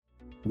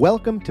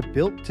Welcome to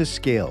Built to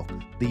Scale,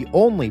 the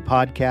only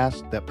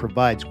podcast that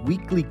provides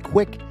weekly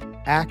quick,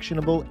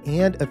 actionable,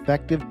 and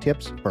effective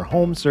tips for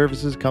home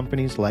services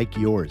companies like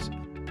yours.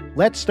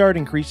 Let's start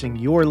increasing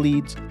your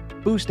leads,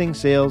 boosting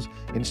sales,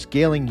 and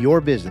scaling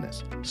your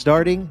business,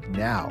 starting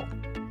now.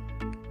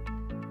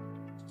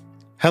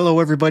 Hello,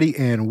 everybody,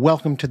 and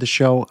welcome to the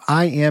show.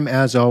 I am,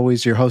 as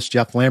always, your host,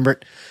 Jeff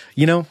Lambert.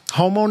 You know,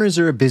 homeowners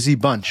are a busy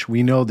bunch.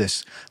 We know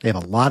this. They have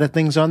a lot of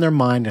things on their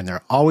mind, and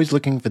they're always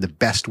looking for the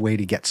best way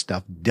to get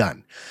stuff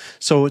done.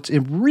 So it's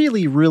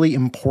really, really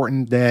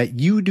important that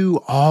you do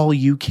all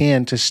you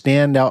can to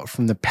stand out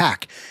from the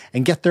pack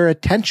and get their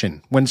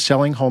attention when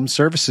selling home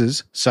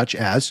services, such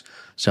as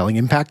selling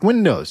impact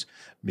windows.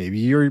 Maybe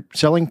you're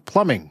selling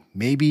plumbing.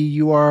 Maybe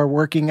you are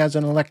working as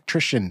an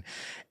electrician.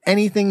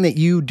 Anything that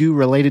you do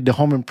related to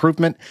home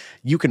improvement,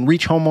 you can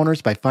reach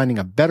homeowners by finding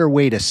a better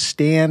way to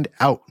stand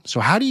out. So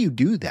how do you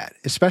do that?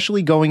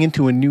 Especially going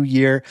into a new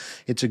year,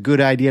 it's a good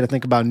idea to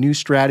think about new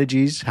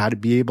strategies, how to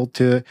be able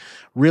to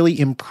really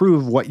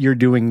improve what you're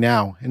doing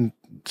now, and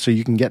so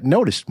you can get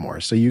noticed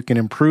more, so you can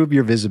improve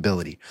your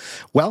visibility.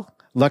 Well,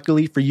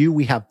 luckily for you,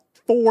 we have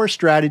 4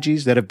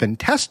 strategies that have been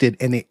tested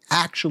and they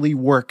actually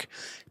work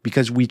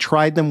because we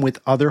tried them with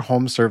other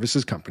home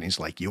services companies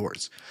like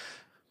yours.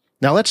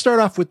 Now, let's start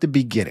off with the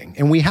beginning,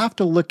 and we have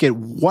to look at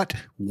what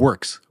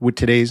works with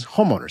today's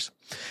homeowners.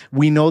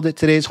 We know that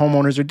today's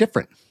homeowners are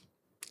different.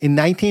 In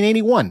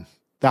 1981,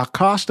 the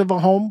cost of a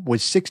home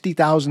was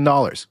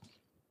 $60,000.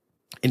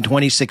 In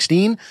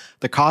 2016,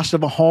 the cost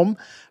of a home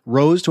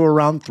rose to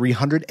around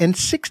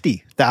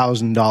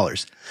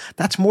 $360,000.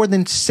 That's more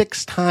than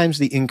 6 times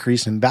the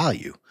increase in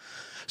value.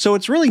 So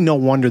it's really no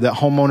wonder that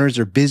homeowners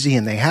are busy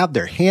and they have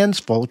their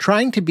hands full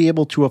trying to be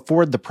able to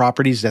afford the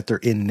properties that they're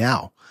in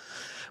now.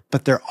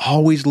 But they're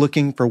always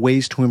looking for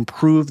ways to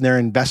improve their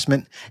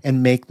investment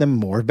and make them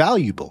more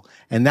valuable.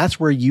 And that's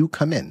where you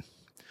come in.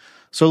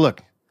 So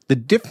look, the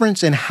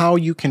difference in how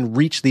you can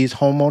reach these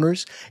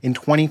homeowners in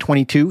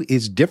 2022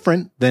 is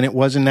different than it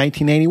was in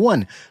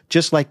 1981,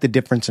 just like the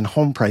difference in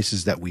home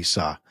prices that we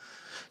saw.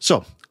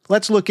 So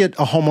let's look at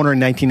a homeowner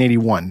in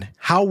 1981.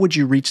 How would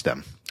you reach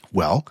them?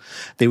 Well,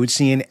 they would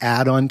see an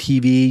ad on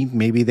TV.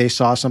 Maybe they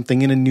saw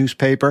something in a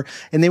newspaper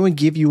and they would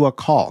give you a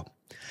call.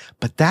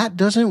 But that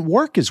doesn't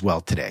work as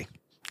well today.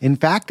 In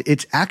fact,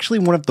 it's actually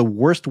one of the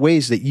worst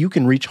ways that you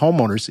can reach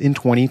homeowners in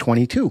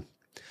 2022.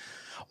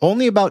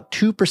 Only about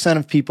 2%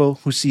 of people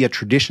who see a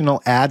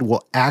traditional ad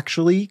will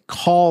actually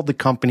call the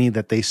company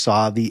that they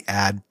saw the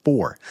ad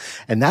for.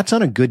 And that's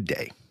on a good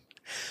day.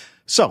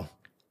 So,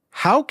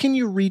 how can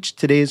you reach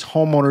today's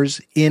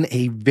homeowners in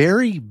a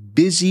very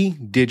busy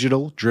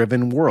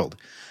digital-driven world?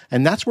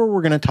 And that's what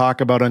we're going to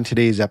talk about on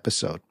today's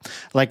episode.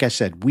 Like I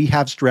said, we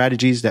have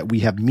strategies that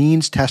we have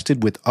means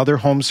tested with other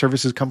home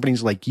services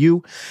companies like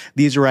you.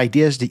 These are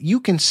ideas that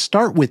you can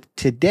start with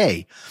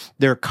today.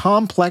 They're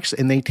complex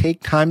and they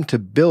take time to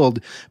build,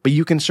 but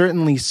you can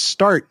certainly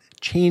start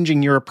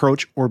changing your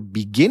approach or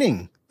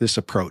beginning this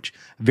approach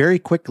very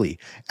quickly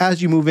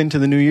as you move into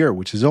the new year,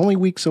 which is only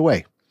weeks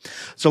away.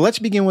 So let's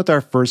begin with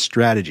our first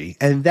strategy,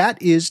 and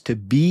that is to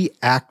be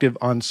active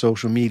on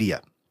social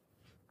media.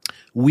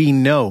 We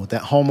know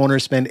that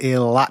homeowners spend a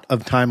lot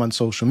of time on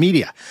social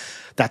media.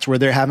 That's where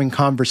they're having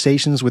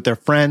conversations with their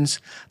friends.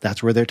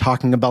 That's where they're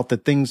talking about the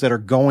things that are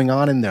going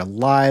on in their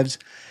lives.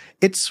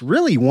 It's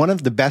really one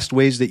of the best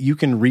ways that you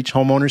can reach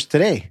homeowners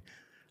today.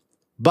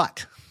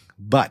 But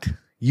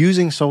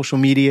using social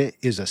media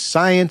is a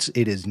science.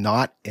 It is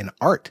not an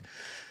art.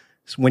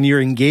 So when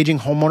you're engaging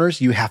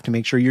homeowners, you have to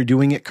make sure you're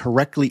doing it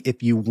correctly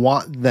if you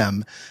want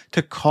them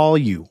to call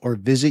you or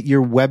visit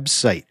your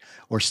website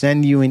or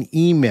send you an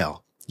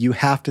email. You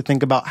have to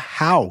think about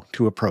how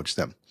to approach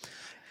them.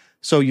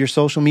 So your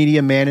social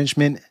media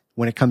management,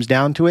 when it comes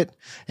down to it,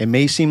 it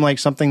may seem like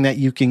something that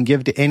you can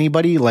give to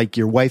anybody, like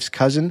your wife's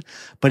cousin,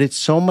 but it's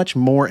so much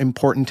more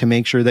important to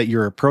make sure that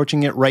you're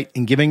approaching it right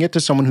and giving it to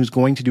someone who's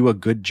going to do a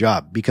good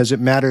job, because it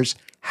matters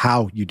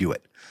how you do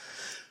it.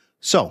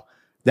 So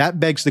that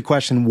begs the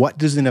question, what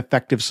does an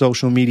effective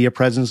social media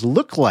presence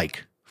look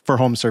like for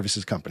home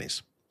services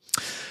companies?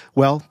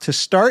 Well, to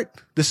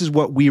start, this is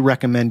what we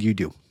recommend you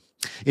do.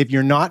 If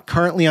you're not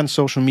currently on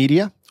social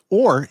media,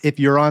 or if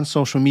you're on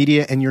social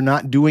media and you're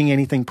not doing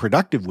anything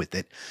productive with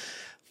it,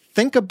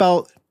 think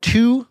about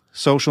 2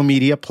 social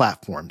media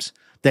platforms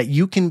that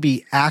you can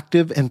be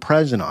active and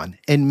present on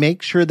and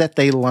make sure that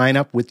they line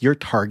up with your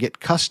target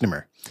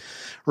customer.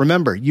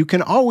 Remember, you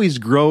can always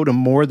grow to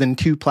more than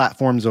 2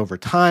 platforms over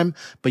time,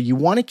 but you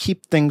want to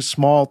keep things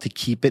small to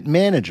keep it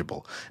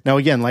manageable. Now,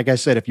 again, like I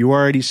said, if you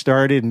already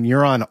started and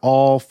you're on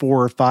all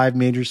 4 or 5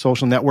 major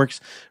social networks,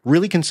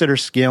 really consider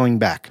scaling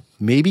back.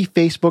 Maybe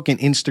Facebook and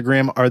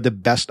Instagram are the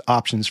best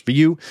options for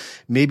you.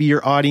 Maybe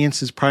your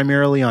audience is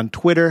primarily on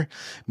Twitter.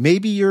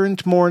 Maybe you're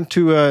more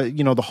into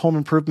the home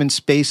improvement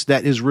space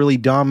that is really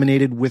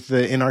dominated with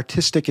an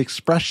artistic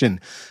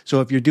expression.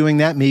 So if you're doing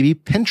that, maybe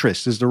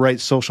Pinterest is the right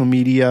social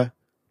media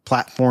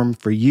platform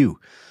for you.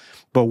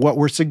 But what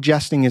we're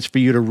suggesting is for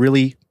you to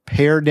really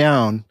pare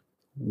down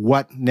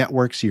what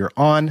networks you're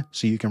on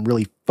so you can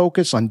really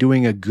focus on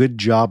doing a good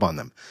job on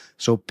them.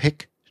 So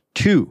pick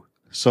 2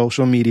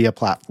 social media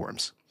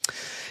platforms.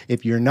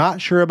 If you're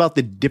not sure about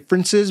the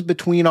differences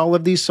between all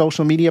of these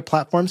social media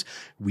platforms,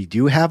 we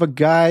do have a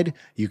guide.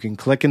 You can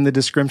click in the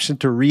description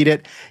to read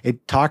it.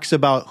 It talks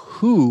about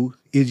who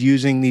is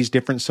using these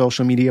different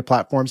social media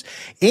platforms,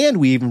 and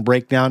we even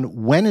break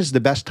down when is the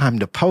best time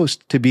to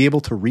post to be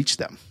able to reach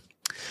them.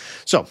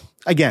 So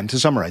again, to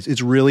summarize,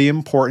 it's really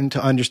important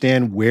to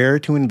understand where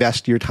to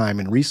invest your time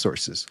and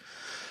resources.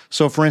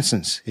 So for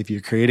instance, if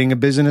you're creating a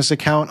business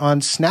account on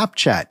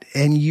Snapchat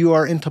and you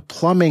are into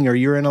plumbing or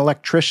you're an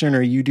electrician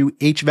or you do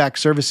HVAC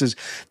services,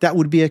 that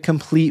would be a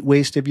complete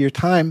waste of your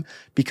time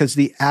because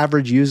the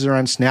average user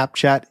on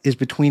Snapchat is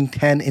between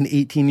 10 and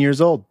 18 years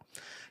old.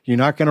 You're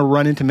not going to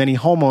run into many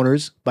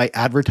homeowners by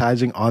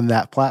advertising on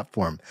that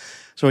platform.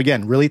 So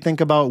again, really think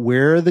about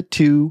where are the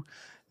 2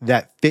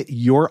 that fit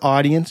your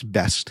audience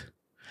best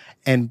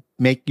and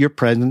make your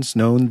presence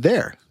known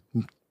there.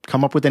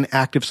 Come up with an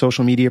active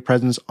social media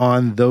presence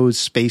on those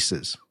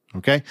spaces.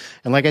 Okay.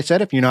 And like I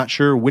said, if you're not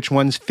sure which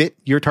ones fit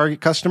your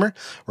target customer,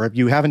 or if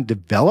you haven't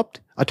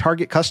developed a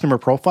target customer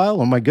profile,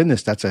 oh my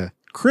goodness, that's a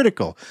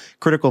critical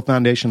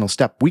foundational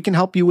step. We can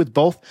help you with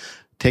both.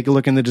 Take a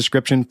look in the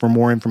description for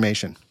more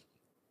information.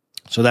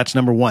 So that's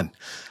number 1.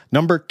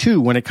 Number 2,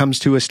 when it comes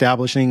to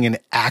establishing an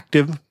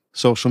active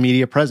social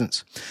media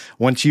presence.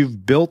 Once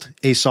you've built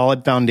a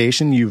solid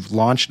foundation, you've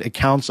launched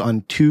accounts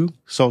on 2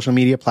 social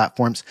media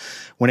platforms.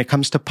 When it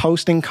comes to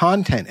posting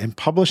content and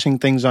publishing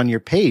things on your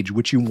page,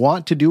 which you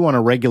want to do on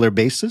a regular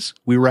basis,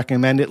 we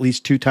recommend at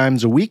least 2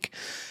 times a week.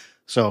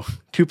 So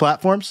 2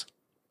 platforms,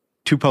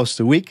 2 posts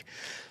a week.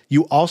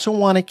 You also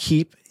want to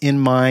keep in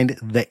mind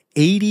the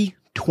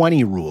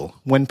 80-20 rule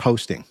when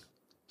posting.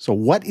 So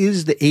what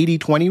is the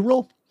 80-20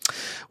 rule?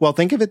 Well,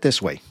 think of it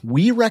this way.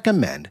 We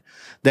recommend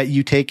that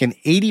you take an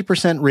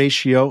 80%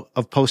 ratio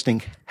of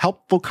posting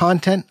helpful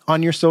content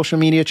on your social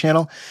media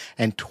channel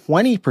and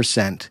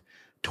 20%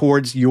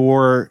 towards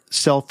your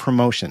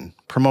self-promotion,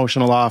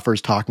 promotional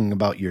offers talking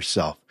about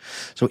yourself.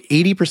 So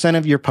 80%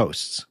 of your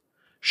posts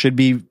should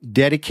be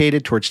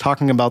dedicated towards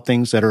talking about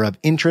things that are of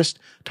interest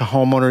to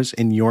homeowners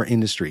in your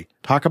industry.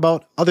 Talk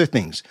about other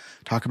things.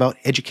 Talk about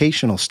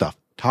educational stuff.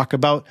 Talk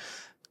about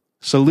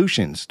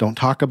solutions. Don't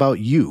talk about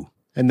you.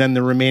 And then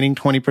the remaining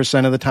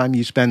 20% of the time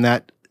you spend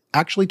that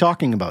actually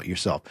talking about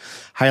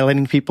yourself,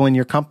 highlighting people in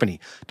your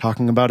company,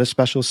 talking about a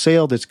special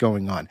sale that's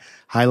going on,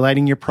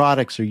 highlighting your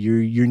products or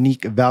your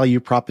unique value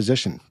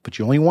proposition. But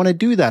you only want to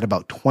do that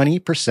about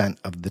 20%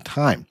 of the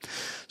time.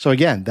 So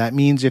again, that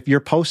means if you're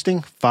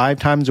posting 5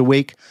 times a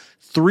week,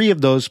 3 of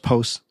those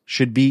posts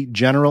should be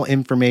general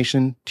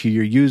information to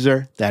your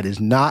user that is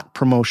not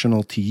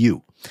promotional to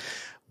you.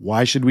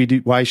 Why should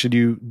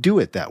you do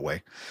it that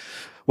way?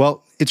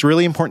 Well, it's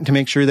really important to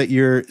make sure that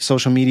your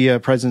social media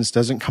presence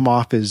doesn't come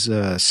off as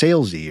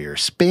salesy or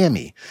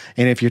spammy.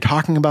 And if you're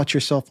talking about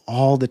yourself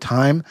all the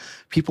time,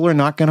 people are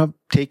not going to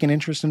take an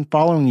interest in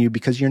following you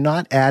because you're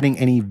not adding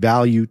any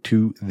value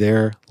to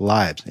their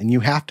lives. And you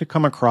have to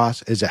come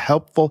across as a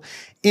helpful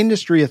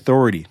industry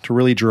authority to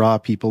really draw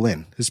people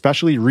in,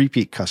 especially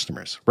repeat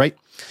customers, right?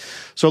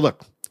 So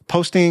look,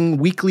 posting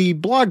weekly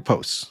blog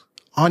posts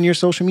on your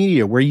social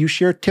media where you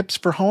share tips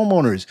for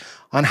homeowners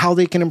on how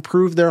they can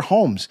improve their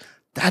homes.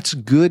 That's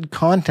good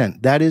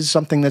content. That is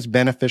something that's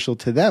beneficial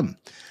to them.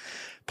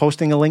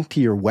 Posting a link to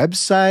your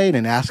website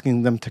and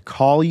asking them to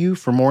call you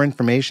for more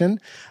information,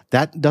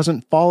 that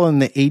doesn't fall in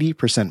the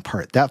 80%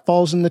 part. That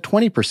falls in the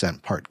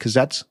 20% part because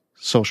that's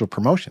social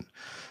promotion.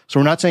 So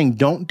we're not saying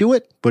don't do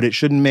it, but it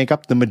shouldn't make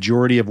up the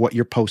majority of what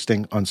you're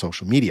posting on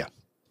social media.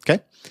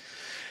 Okay?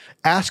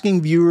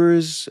 Asking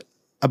viewers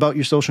about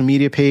your social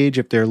media page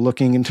if they're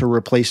looking into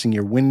replacing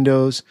your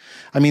windows.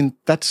 I mean,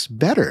 that's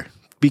better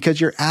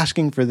because you're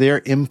asking for their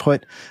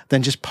input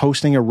than just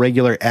posting a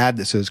regular ad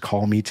that says,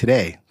 call me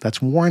today.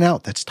 That's worn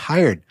out. That's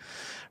tired.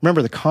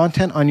 Remember, the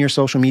content on your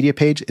social media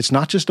page, it's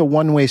not just a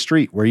one-way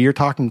street where you're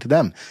talking to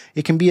them.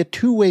 It can be a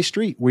two-way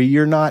street where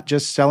you're not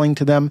just selling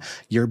to them.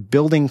 You're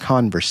building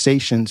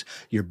conversations.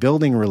 You're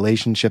building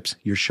relationships.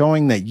 You're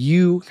showing that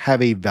you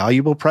have a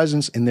valuable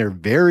presence in their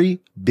very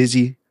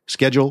busy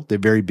schedule, their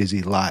very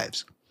busy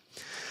lives.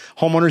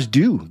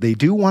 Homeowners they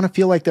do want to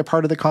feel like they're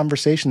part of the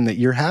conversation that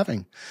you're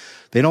having.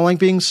 They don't like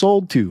being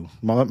sold to.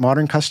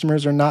 Modern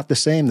customers are not the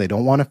same. They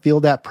don't want to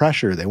feel that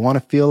pressure. They want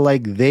to feel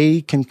like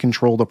they can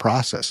control the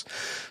process.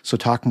 So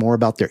talk more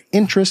about their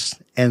interests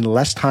and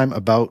less time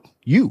about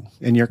you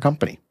and your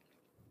company.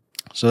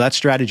 So that's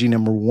strategy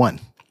number 1.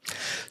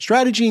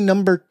 Strategy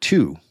number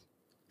 2,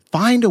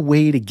 find a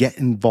way to get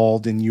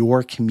involved in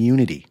your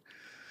community.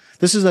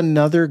 This is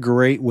another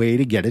great way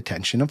to get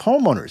attention of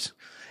homeowners.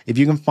 If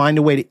you can find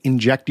a way to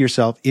inject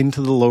yourself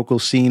into the local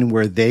scene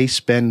where they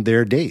spend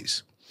their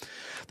days.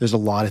 There's a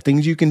lot of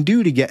things you can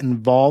do to get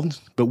involved,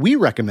 but we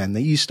recommend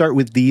that you start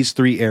with these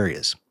 3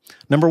 areas.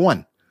 Number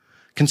 1,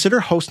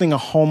 consider hosting a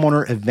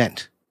homeowner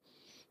event.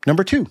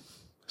 Number 2,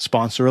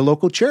 sponsor a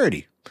local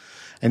charity.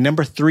 And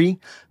number 3,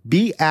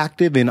 be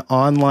active in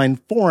online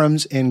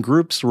forums and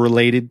groups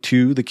related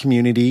to the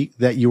community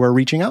that you are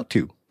reaching out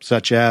to,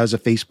 such as a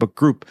Facebook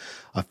group,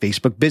 a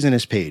Facebook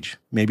business page.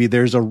 Maybe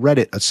there's a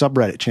Reddit, a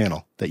subreddit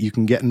channel that you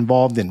can get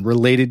involved in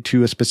related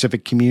to a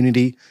specific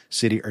community,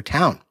 city, or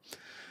town.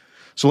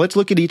 So let's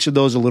look at each of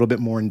those a little bit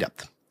more in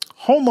depth.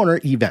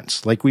 Homeowner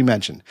events, like we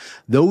mentioned,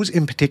 those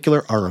in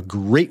particular are a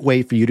great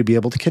way for you to be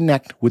able to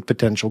connect with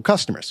potential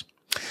customers.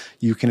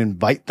 You can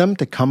invite them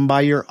to come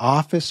by your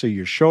office or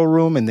your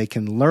showroom, and they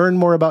can learn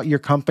more about your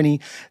company.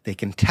 They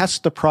can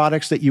test the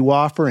products that you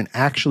offer and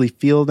actually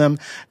feel them.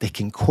 They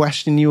can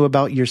question you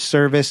about your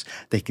service.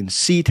 They can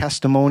see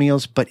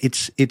testimonials, but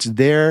it's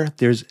there.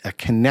 There's a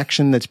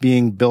connection that's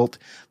being built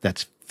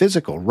that's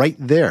physical right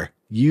there.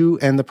 You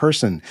and the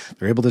person,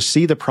 they're able to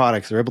see the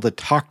products. They're able to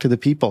talk to the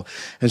people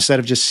instead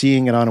of just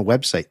seeing it on a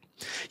website.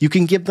 You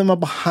can give them a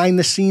behind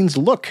the scenes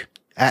look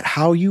at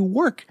how you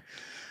work.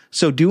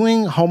 So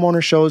doing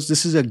homeowner shows,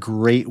 this is a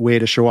great way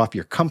to show off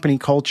your company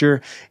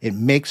culture. It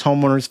makes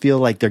homeowners feel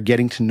like they're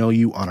getting to know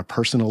you on a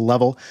personal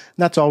level. And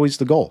that's always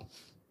the goal.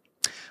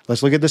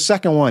 Let's look at the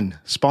second one,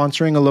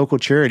 sponsoring a local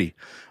charity.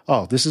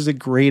 Oh, this is a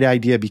great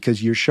idea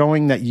because you're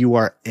showing that you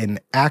are an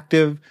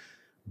active,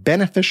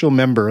 beneficial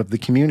member of the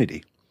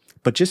community.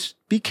 But just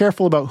be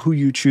careful about who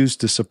you choose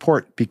to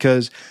support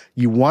because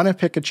you want to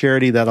pick a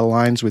charity that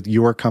aligns with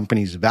your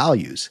company's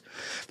values.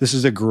 This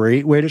is a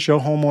great way to show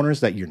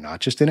homeowners that you're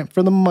not just in it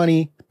for the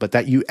money, but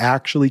that you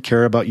actually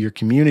care about your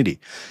community.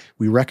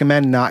 We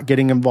recommend not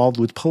getting involved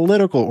with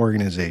political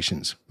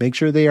organizations. Make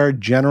sure they are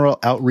general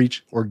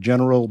outreach or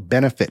general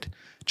benefit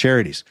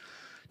charities.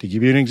 To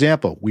give you an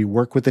example, we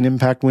work with an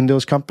Impact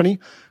Windows company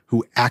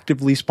who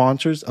actively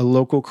sponsors a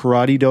local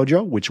karate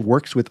dojo, which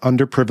works with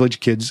underprivileged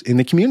kids in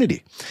the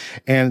community.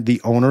 And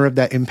the owner of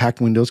that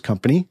Impact Windows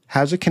company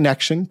has a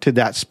connection to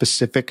that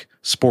specific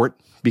sport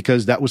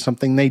because that was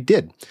something they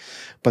did.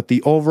 But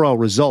the overall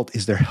result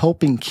is they're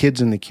helping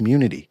kids in the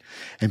community.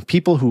 And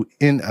people who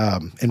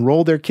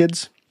enroll their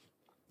kids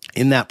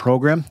in that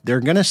program, they're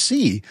going to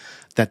see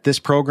that this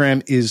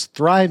program is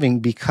thriving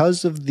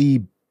because of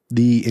the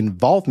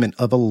involvement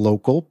of a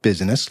local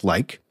business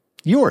like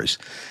yours.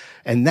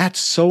 And that's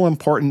so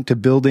important to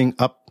building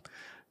up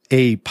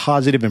a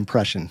positive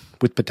impression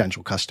with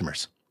potential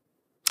customers.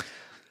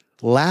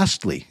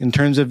 Lastly, in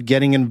terms of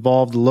getting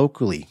involved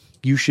locally,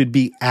 you should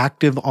be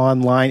active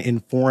online in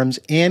forums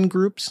and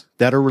groups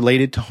that are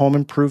related to home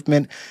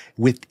improvement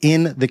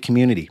within the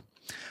community.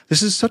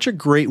 This is such a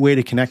great way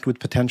to connect with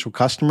potential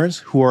customers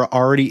who are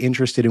already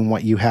interested in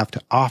what you have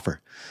to offer.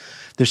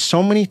 There's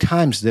so many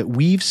times that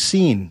we've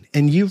seen,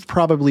 and you've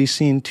probably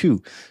seen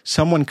too,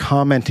 someone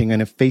commenting in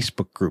a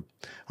Facebook group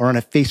or on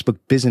a Facebook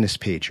business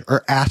page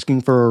or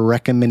asking for a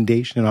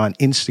recommendation on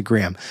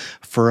Instagram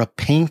for a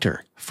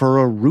painter, for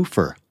a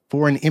roofer,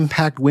 for an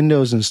Impact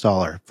Windows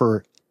installer,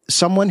 for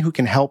someone who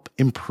can help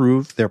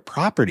improve their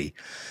property.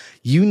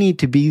 You need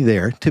to be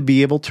there to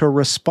be able to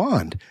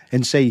respond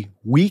and say,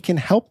 we can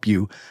help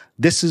you.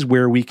 This is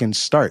where we can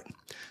start.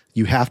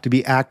 You have to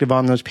be active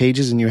on those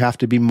pages and you have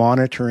to be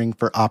monitoring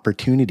for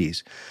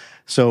opportunities.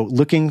 So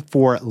looking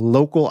for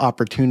local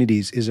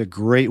opportunities is a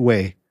great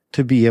way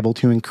to be able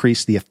to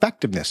increase the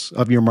effectiveness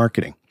of your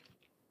marketing.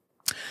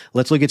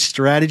 Let's look at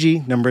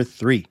strategy number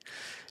 3.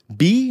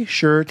 Be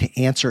sure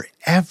to answer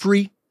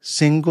every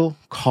single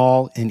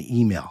call and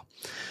email.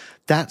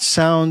 That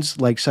sounds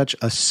like such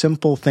a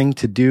simple thing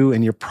to do,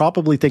 and you're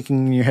probably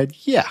thinking in your head,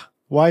 yeah,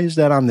 why is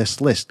that on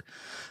this list?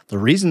 The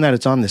reason that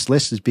it's on this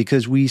list is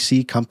because we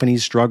see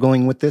companies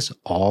struggling with this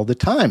all the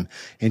time.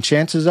 And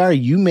chances are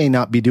you may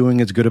not be doing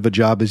as good of a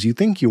job as you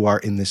think you are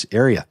in this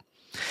area.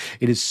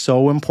 It is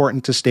so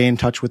important to stay in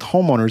touch with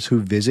homeowners who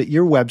visit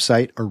your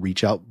website or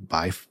reach out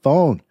by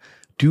phone.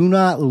 Do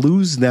not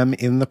lose them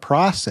in the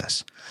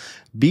process.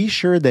 Be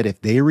sure that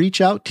if they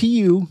reach out to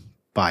you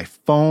by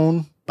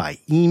phone, by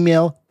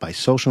email, by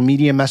social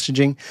media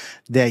messaging,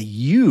 that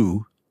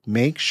you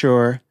make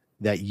sure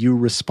that you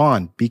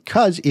respond.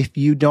 Because if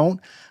you don't,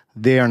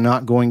 they are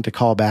not going to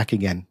call back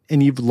again.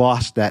 And you've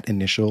lost that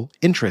initial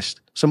interest,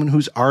 someone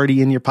who's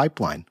already in your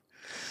pipeline.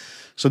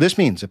 So this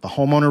means if a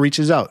homeowner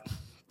reaches out,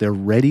 they're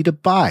ready to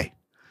buy.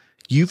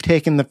 You've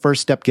taken the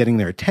first step getting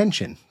their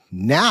attention.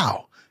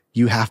 Now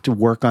you have to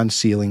work on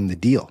sealing the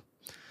deal.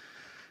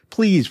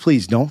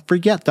 Please don't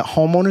forget that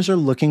homeowners are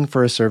looking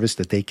for a service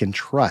that they can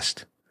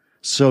trust.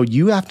 So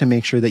you have to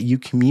make sure that you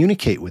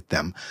communicate with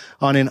them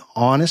on an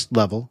honest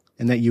level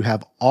and that you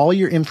have all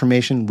your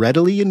information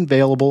readily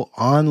available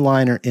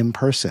online or in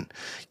person.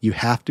 You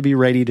have to be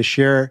ready to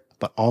share,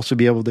 but also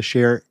be able to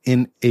share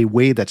in a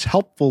way that's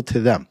helpful to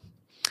them.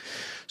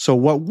 So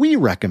what we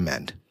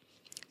recommend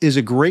is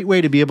a great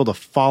way to be able to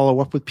follow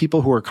up with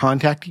people who are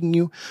contacting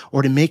you,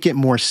 or to make it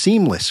more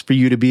seamless for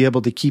you to be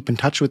able to keep in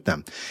touch with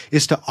them,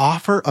 is to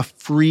offer a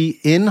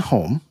free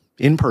in-home,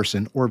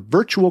 in-person, or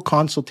virtual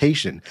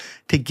consultation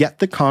to get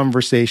the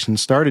conversation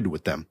started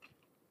with them.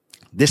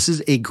 This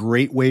is a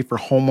great way for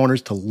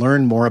homeowners to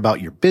learn more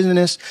about your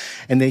business,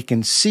 and they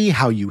can see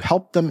how you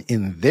help them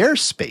in their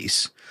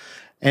space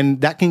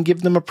And that can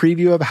give them a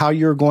preview of how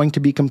you're going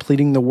to be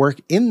completing the work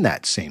in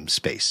that same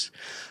space.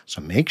 So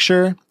make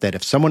sure that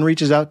if someone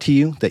reaches out to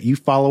you, that you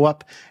follow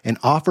up and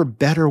offer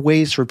better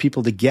ways for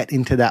people to get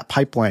into that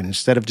pipeline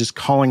instead of just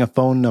calling a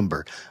phone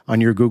number on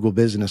your Google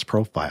business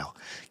profile.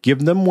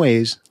 Give them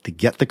ways to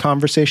get the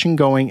conversation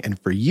going and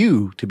for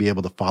you to be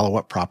able to follow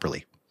up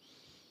properly.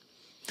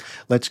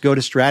 Let's go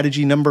to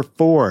strategy number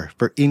 4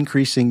 for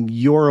increasing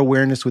your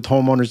awareness with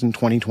homeowners in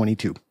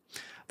 2022.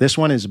 This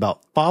one is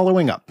about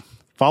following up.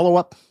 Follow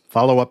up,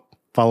 follow up,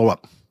 follow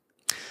up.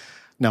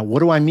 Now, what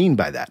do I mean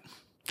by that?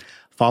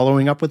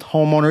 Following up with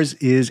homeowners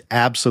is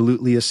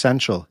absolutely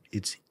essential.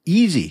 It's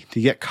easy to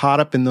get caught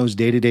up in those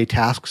day-to-day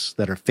tasks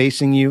that are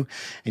facing you,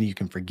 and you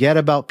can forget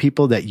about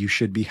people that you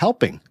should be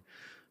helping.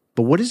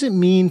 But what does it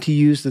mean to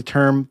use the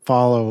term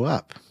follow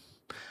up?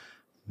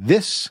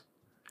 This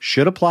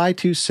should apply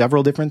to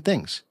several different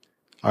things.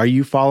 Are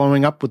you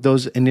following up with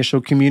those initial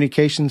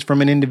communications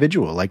from an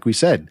individual? Like we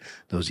said,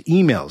 those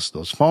emails,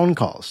 those phone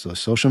calls,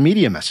 those social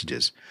media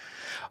messages.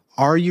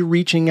 Are you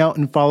reaching out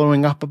and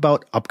following up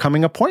about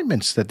upcoming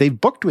appointments that they've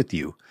booked with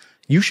you?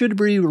 You should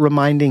be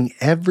reminding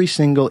every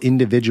single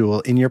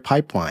individual in your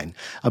pipeline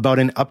about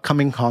an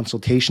upcoming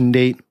consultation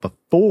date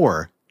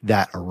before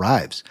that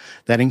arrives.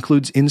 That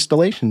includes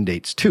installation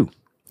dates too.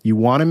 You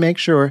want to make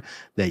sure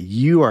that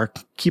you are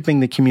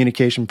keeping the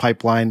communication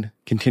pipeline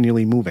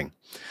continually moving.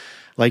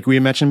 Like we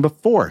mentioned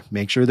before,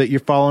 make sure that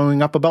you're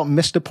following up about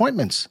missed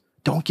appointments.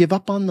 Don't give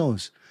up on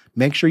those.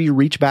 Make sure you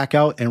reach back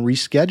out and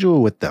reschedule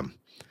with them.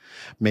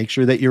 Make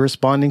sure that you're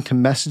responding to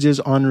messages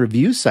on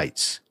review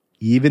sites,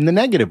 even the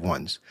negative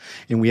ones.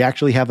 And we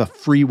actually have a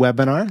free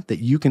webinar that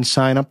you can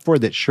sign up for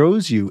that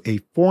shows you a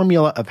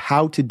formula of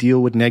how to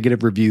deal with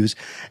negative reviews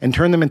and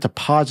turn them into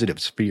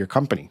positives for your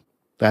company.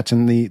 That's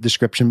in the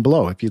description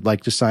below if you'd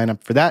like to sign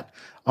up for that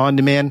on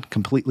demand,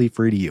 completely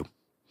free to you.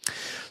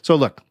 So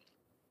look,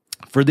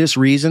 for this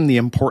reason, the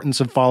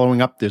importance of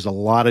following up, there's a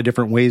lot of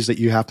different ways that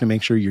you have to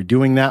make sure you're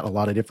doing that, a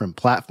lot of different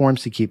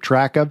platforms to keep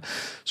track of.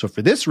 So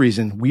for this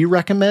reason, we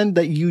recommend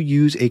that you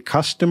use a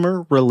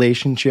customer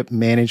relationship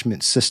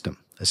management system,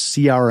 a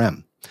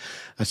CRM.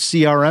 A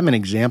CRM, an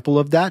example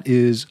of that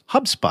is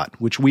HubSpot,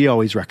 which we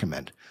always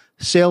recommend.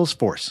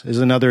 Salesforce is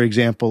another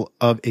example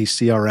of a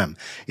CRM.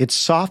 It's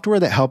software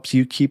that helps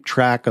you keep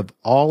track of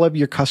all of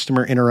your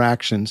customer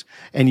interactions,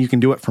 and you can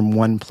do it from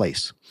one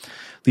place.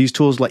 These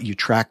tools let you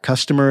track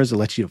customers, it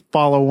lets you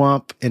follow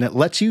up, and it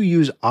lets you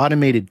use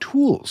automated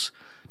tools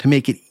to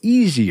make it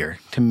easier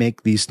to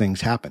make these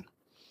things happen.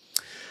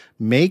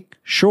 Make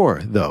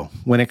sure, though,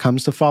 when it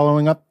comes to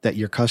following up, that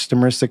your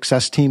customer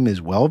success team is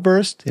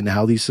well-versed in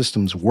how these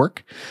systems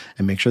work,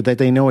 and make sure that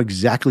they know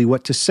exactly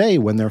what to say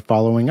when they're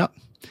following up.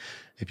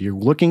 If you're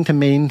looking to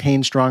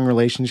maintain strong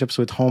relationships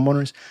with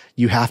homeowners,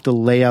 you have to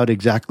lay out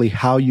exactly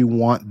how you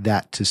want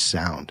that to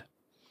sound.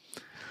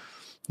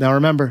 Now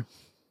remember,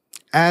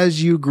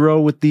 as you grow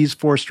with these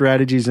 4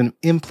 strategies and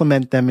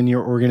implement them in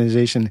your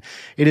organization,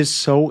 it is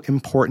so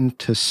important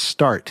to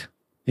start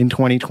in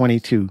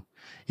 2022.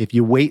 If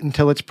you wait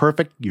until it's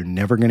perfect, you're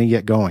never going to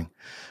get going.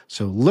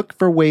 So look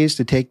for ways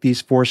to take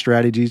these 4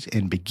 strategies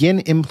and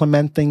begin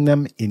implementing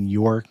them in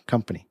your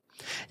company.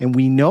 And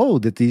we know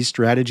that these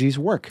strategies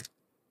work.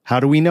 How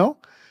do we know?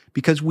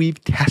 Because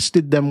we've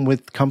tested them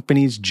with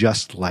companies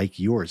just like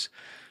yours.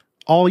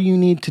 All you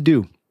need to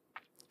do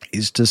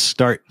is to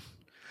start.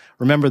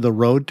 Remember, the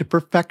road to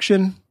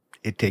perfection,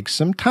 it takes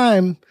some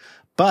time,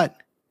 but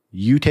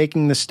you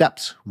taking the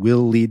steps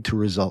will lead to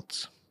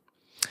results.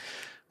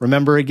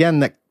 Remember again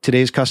that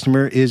today's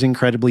customer is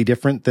incredibly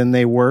different than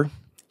they were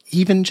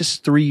even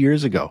just 3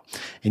 years ago.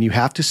 And you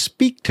have to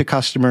speak to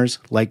customers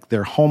like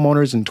they're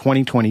homeowners in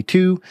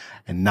 2022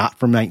 and not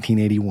from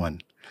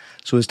 1981.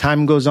 So as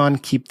time goes on,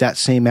 keep that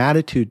same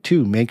attitude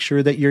too. Make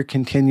sure that you're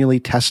continually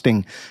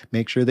testing.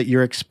 Make sure that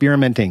you're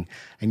experimenting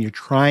and you're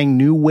trying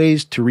new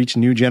ways to reach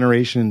new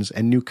generations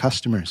and new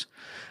customers.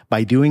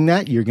 By doing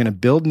that, you're going to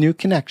build new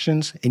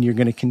connections and you're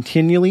going to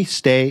continually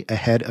stay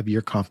ahead of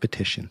your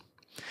competition.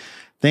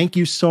 Thank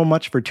you so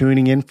much for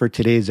tuning in for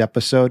today's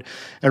episode.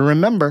 And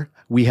remember,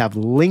 we have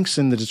links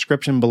in the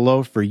description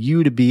below for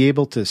you to be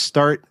able to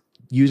start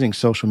using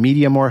social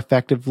media more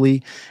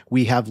effectively.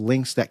 We have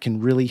links that can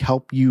really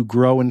help you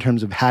grow in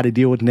terms of how to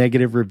deal with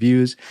negative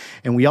reviews.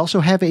 And we also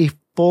have a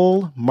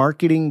full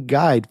marketing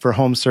guide for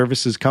home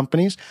services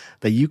companies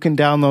that you can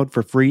download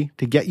for free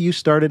to get you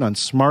started on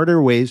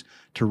smarter ways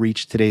to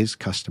reach today's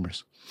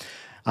customers.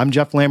 I'm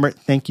Jeff Lambert.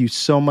 Thank you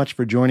so much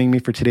for joining me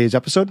for today's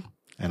episode,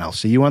 and I'll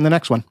see you on the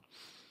next one.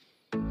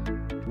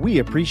 We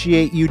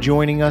appreciate you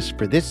joining us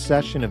for this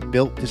session of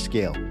Built to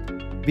Scale.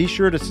 Be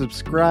sure to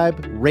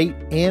subscribe, rate,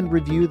 and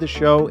review the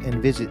show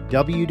and visit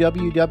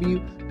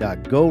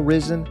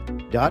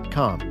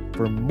www.gorisen.com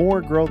for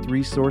more growth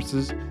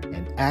resources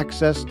and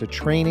access to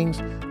trainings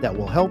that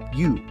will help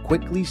you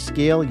quickly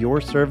scale your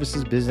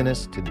services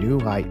business to new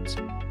heights.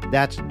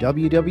 That's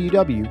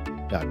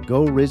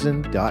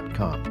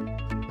www.gorisen.com.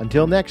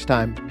 Until next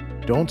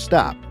time, don't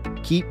stop.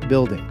 Keep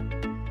building.